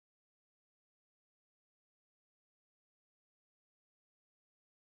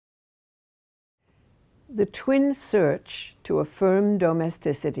The twin search to affirm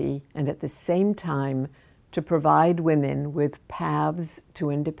domesticity and at the same time to provide women with paths to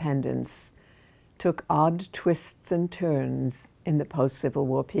independence took odd twists and turns in the post-Civil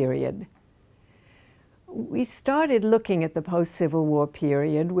War period. We started looking at the post-Civil War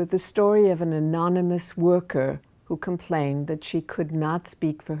period with the story of an anonymous worker who complained that she could not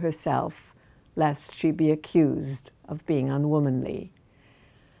speak for herself, lest she be accused of being unwomanly.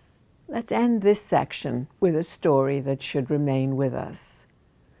 Let's end this section with a story that should remain with us.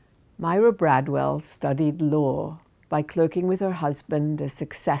 Myra Bradwell studied law by clerking with her husband, a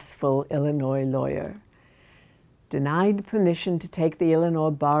successful Illinois lawyer. Denied permission to take the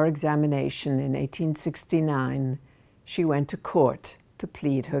Illinois bar examination in 1869, she went to court to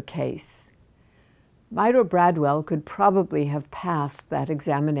plead her case. Myra Bradwell could probably have passed that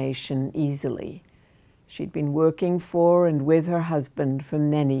examination easily. She'd been working for and with her husband for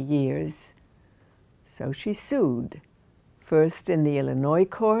many years. So she sued, first in the Illinois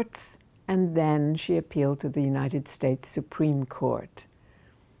courts, and then she appealed to the United States Supreme Court.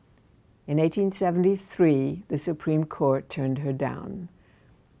 In 1873, the Supreme Court turned her down.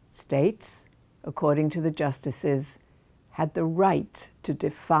 States, according to the justices, had the right to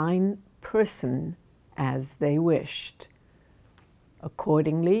define person as they wished.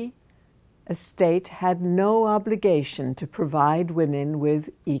 Accordingly, a state had no obligation to provide women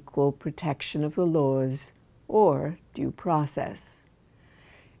with equal protection of the laws or due process.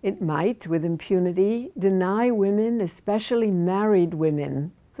 It might, with impunity, deny women, especially married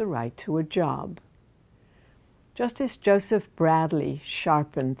women, the right to a job. Justice Joseph Bradley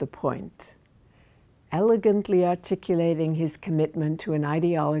sharpened the point. Elegantly articulating his commitment to an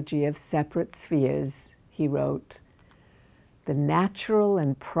ideology of separate spheres, he wrote, "The natural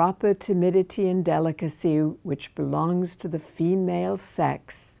and proper timidity and delicacy which belongs to the female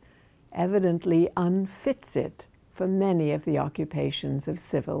sex evidently unfits it for many of the occupations of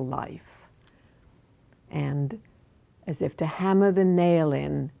civil life." And, as if to hammer the nail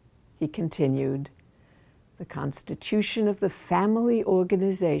in, he continued, "The constitution of the family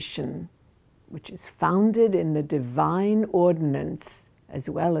organization, which is founded in the divine ordinance as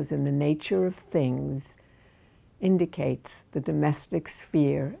well as in the nature of things, indicates the domestic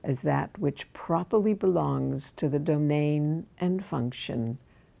sphere as that which properly belongs to the domain and function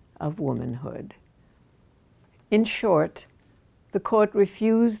of womanhood." In short, the court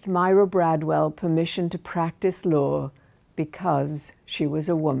refused Myra Bradwell permission to practice law because she was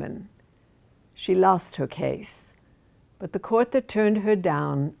a woman. She lost her case, but the court that turned her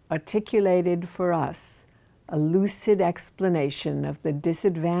down articulated for us a lucid explanation of the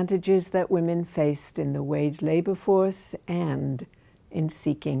disadvantages that women faced in the wage labor force and in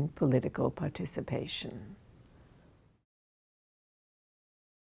seeking political participation.